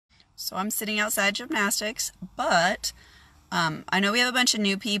So I'm sitting outside gymnastics, but I know we have a bunch of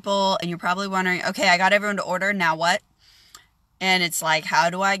new people, and you're probably wondering, okay, I got everyone to order, now what? And it's like, how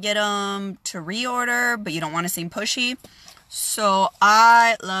do I get them to reorder, but you don't want to seem pushy? So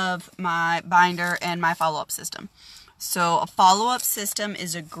I love my binder and my follow-up system. So a follow-up system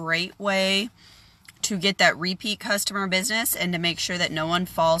is a great way to get that repeat customer business and to make sure that no one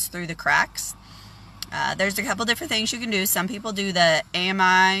falls through the cracks. There's a couple different things you can do. Some people do the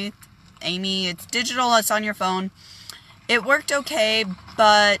AMI, it's digital, it's on your phone. It worked okay,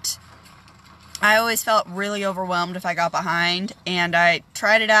 but I always felt really overwhelmed if I got behind, and I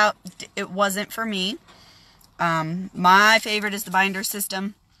tried it out. It wasn't for me. My favorite is the binder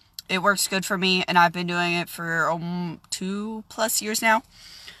system. It works good for me, and I've been doing it for 2+ years now.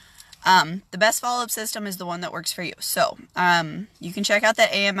 The best follow-up system is the one that works for you. So, you can check out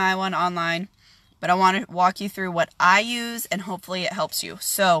that AMI one online, but I want to walk you through what I use, and hopefully it helps you.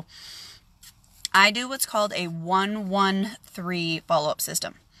 So, I do what's called a 1-1-3 follow-up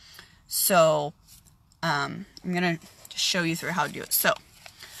system. So, I'm going to show you through how to do it. So,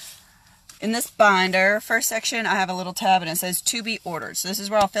 in this binder, first section, I have a little tab, and it says to be ordered. So, this is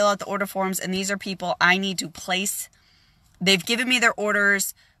where I'll fill out the order forms, and these are people I need to place. They've given me their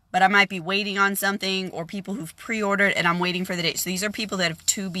orders, but I might be waiting on something, or people who've pre-ordered, and I'm waiting for the date. So, these are people that have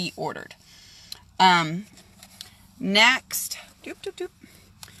to be ordered. Next,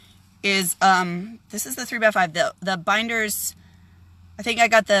 is, this is the 3x5. The binders, I think I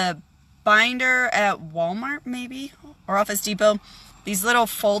got the binder at Walmart, maybe, or Office Depot. These little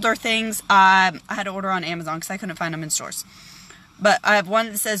folder things, I had to order on Amazon because I couldn't find them in stores. But I have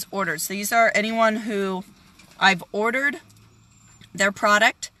one that says ordered. So these are anyone who I've ordered their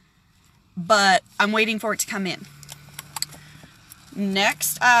product, but I'm waiting for it to come in.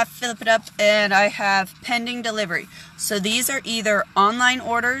 Next, I flip it up and I have pending delivery. So these are either online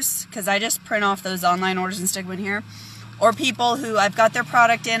orders, because I just print off those online orders and stick them in here, or people who I've got their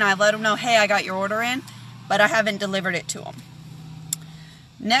product in, I let them know, hey, I got your order in, but I haven't delivered it to them.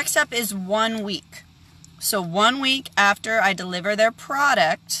 Next up is 1 week. So 1 week after I deliver their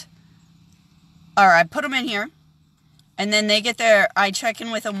product, or I put them in here, and then they get their, I check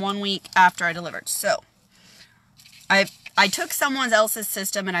in with them 1 week after I delivered. So I took someone else's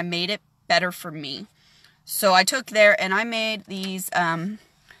system and I made it better for me. So I took there and I made these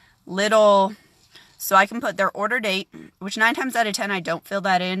little, so I can put their order date, which 9 times out of 10 I don't fill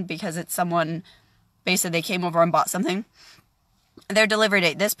that in because it's someone, basically they came over and bought something. Their delivery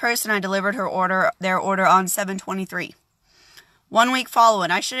date. This person, I delivered their order on 7/23. 1 week following.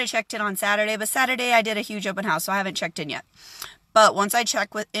 I should have checked in on Saturday, but Saturday I did a huge open house, so I haven't checked in yet. But once I check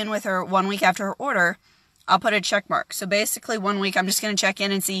in with her 1 week after her order, I'll put a check mark. So basically 1 week, I'm just going to check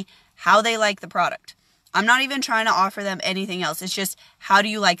in and see how they like the product. I'm not even trying to offer them anything else. It's just, how do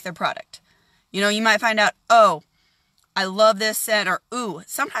you like their product? You know, you might find out, oh, I love this scent, or ooh,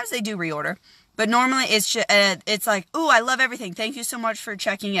 sometimes they do reorder. But normally it's just, it's like, ooh, I love everything. Thank you so much for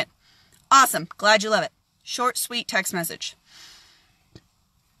checking in. Awesome. Glad you love it. Short, sweet text message.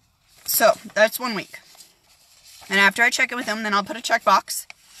 So that's 1 week. And after I check in with them, then I'll put a checkbox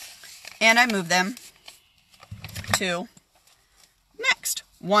and I move them to next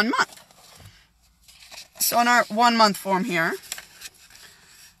 1 month. So in our 1 month form here,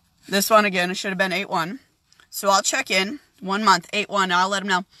 this one again, it should have been 8/1. So I'll check in 1 month, 8/1. I'll let them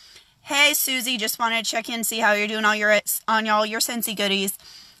know, hey Susie, just wanted to check in, see how you're doing on all your Scentsy goodies.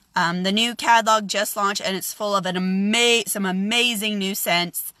 The new catalog just launched and it's full of some amazing new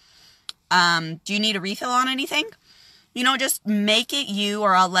scents. Do you need a refill on anything? You know, just make it you,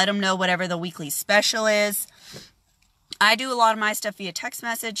 or I'll let them know whatever the weekly special is. I do a lot of my stuff via text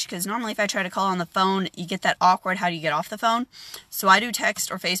message, because normally if I try to call on the phone, you get that awkward, how do you get off the phone? So I do text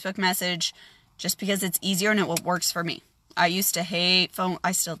or Facebook message just because it's easier and it works for me. I used to hate phone,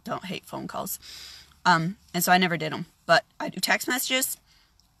 I still don't hate phone calls. And so I never did them. But I do text messages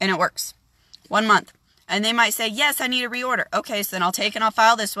and it works. 1 month. And they might say, yes, I need a reorder. Okay, so then I'll take and I'll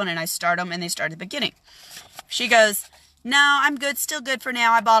file this one and I start them and they start at the beginning. She goes, no, I'm good, still good for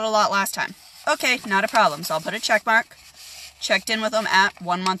now. I bought a lot last time. Okay, not a problem. So I'll put a check mark. Checked in with them at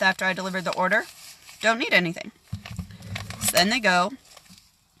 1 month after I delivered the order. Don't need anything. So then they go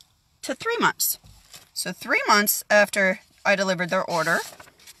to 3 months. So 3 months after I delivered their order,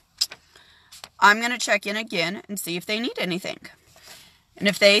 I'm going to check in again and see if they need anything. And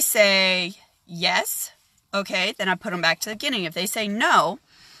if they say yes, okay, then I put them back to the beginning. If they say no,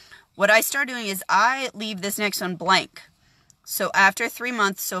 what I start doing is I leave this next one blank. So after 3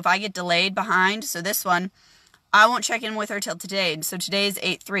 months, so if I get delayed behind, so this one, I won't check in with her till today. So today is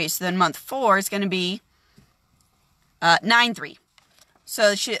 8/3. So then month 4 is going to be 9/3.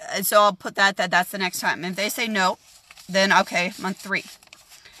 So I'll put that's the next time. And if they say no, then okay, month 3.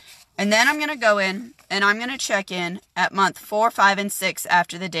 And then I'm going to go in and I'm going to check in at month 4, 5, and 6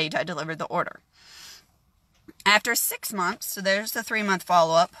 after the date I delivered the order. After 6 months, so there's the 3-month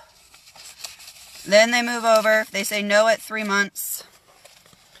follow-up. Then they move over. If they say no at 3 months,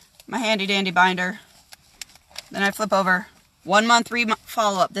 my handy dandy binder. Then I flip over. 1 month, 3-month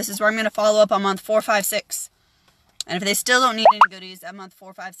follow-up. This is where I'm going to follow up on month 4, 5, 6. And if they still don't need any goodies at month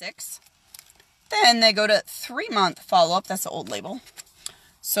 4, 5, 6, then they go to 3-month follow-up. That's the old label.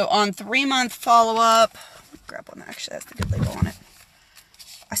 So on 3-month follow-up, grab one that actually has the good label on it.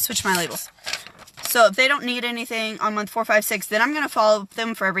 I switched my labels. So if they don't need anything on month 4, 5, 6, then I'm going to follow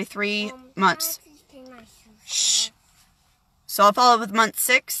them for every 3 months. Shh. So I'll follow up with month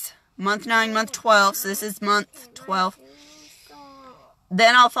 6, month 9, month 12. So this is month 12.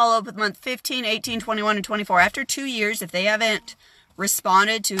 Then I'll follow up with month 15, 18, 21, and 24. After 2 years, if they haven't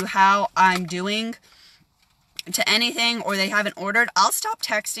responded to how I'm doing to anything or they haven't ordered, I'll stop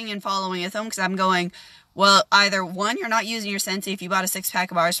texting and following with them because I'm going, well, either 1, you're not using your Scentsy if you bought a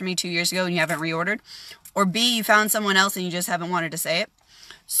 6-pack of bars from me 2 years ago and you haven't reordered, or B, you found someone else and you just haven't wanted to say it.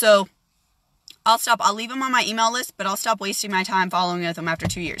 So I'll stop. I'll leave them on my email list, but I'll stop wasting my time following with them after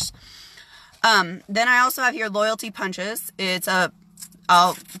 2 years. Then I also have here loyalty punches.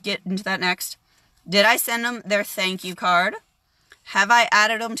 I'll get into that next. Did I send them their thank you card? Have I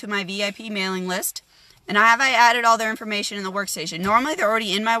added them to my VIP mailing list? And have I added all their information in the workstation? Normally they're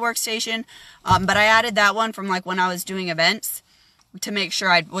already in my workstation, but I added that one from like when I was doing events to make sure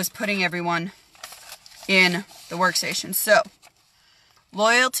I was putting everyone in the workstation. So,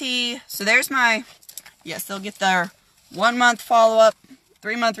 loyalty. So there's my, yes, they'll get their 1 month follow-up,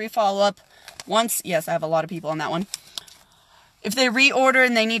 3-month follow-up. Once, yes, I have a lot of people on that one. If they reorder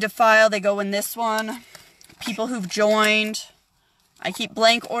and they need to file, they go in this one. People who've joined. I keep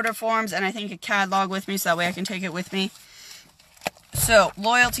blank order forms and I think a catalog with me so that way I can take it with me. So,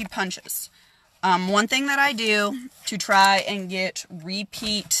 loyalty punches. One thing that I do to try and get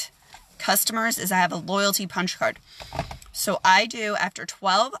repeat customers is I have a loyalty punch card. So I do, after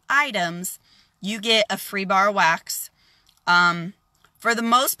 12 items, you get a free bar of wax. For the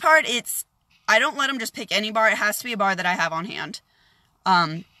most part, I don't let them just pick any bar. It has to be a bar that I have on hand.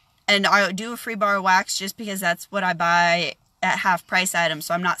 And I do a free bar of wax just because that's what I buy at half price items.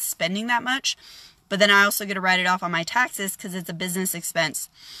 So I'm not spending that much. But then I also get to write it off on my taxes because it's a business expense.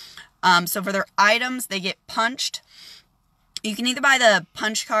 So for their items, they get punched. You can either buy the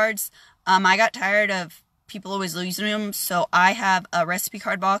punch cards. I got tired of people always losing them. So I have a recipe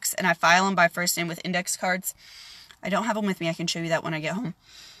card box and I file them by first name with index cards. I don't have them with me. I can show you that when I get home.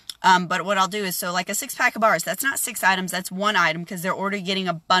 But what I'll do is, so like a 6-pack of bars, that's not 6 items, that's 1 item because they're already getting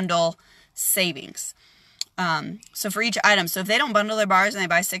a bundle savings. So for each item, so if they don't bundle their bars and they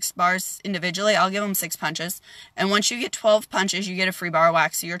buy 6 bars individually, I'll give them 6 punches. And once you get 12 punches, you get a free bar of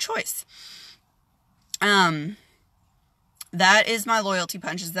wax of your choice. That is my loyalty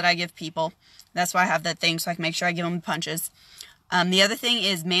punches that I give people. That's why I have that thing, so I can make sure I give them punches. The other thing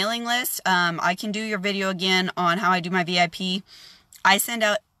is mailing list. I can do your video again on how I do my VIP. I send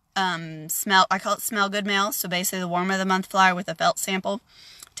out I call it Smell Good Mail, so basically the Warm of the Month flyer with a felt sample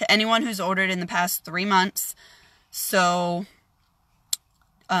to anyone who's ordered in the past 3 months. So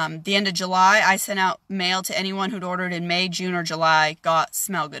the end of July, I sent out mail to anyone who'd ordered in May, June, or July, got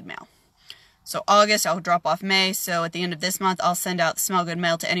Smell Good Mail. So August, I'll drop off May, so at the end of this month, I'll send out Smell Good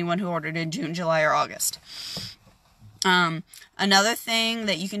Mail to anyone who ordered in June, July, or August. Another thing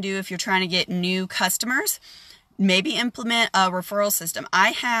that you can do if you're trying to get new customers, maybe implement a referral system.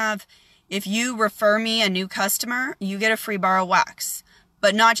 If you refer me a new customer, you get a free bar of wax,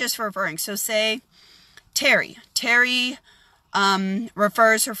 but not just for referring. So say Terry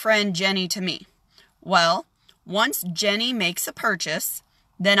refers her friend Jenny to me. Well, once Jenny makes a purchase,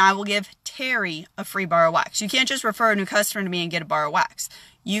 then I will give Terry a free bar of wax. You can't just refer a new customer to me and get a bar of wax.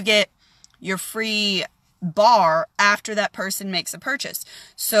 You get your free bar after that person makes a purchase.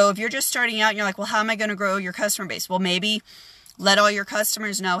 So if you're just starting out and you're like, well, how am I going to grow your customer base? Well, maybe let all your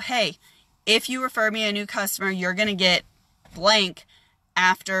customers know, hey, if you refer me a new customer, you're going to get blank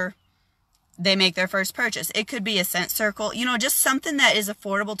after they make their first purchase. It could be a scent circle, just something that is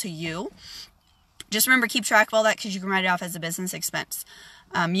affordable to you. Just remember, keep track of all that because you can write it off as a business expense.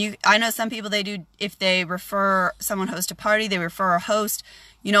 I know some people, they do, if they refer someone host a party, they refer a host,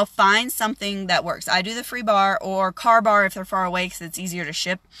 find something that works. I do the free bar or car bar if they're far away because it's easier to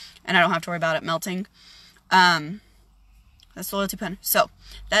ship and I don't have to worry about it melting. That's loyalty pun. So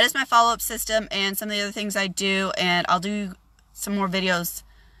that is my follow-up system and some of the other things I do, and I'll do some more videos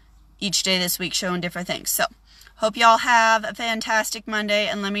each day this week showing different things. So Hope y'all have a fantastic Monday,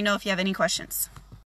 and let me know if you have any questions.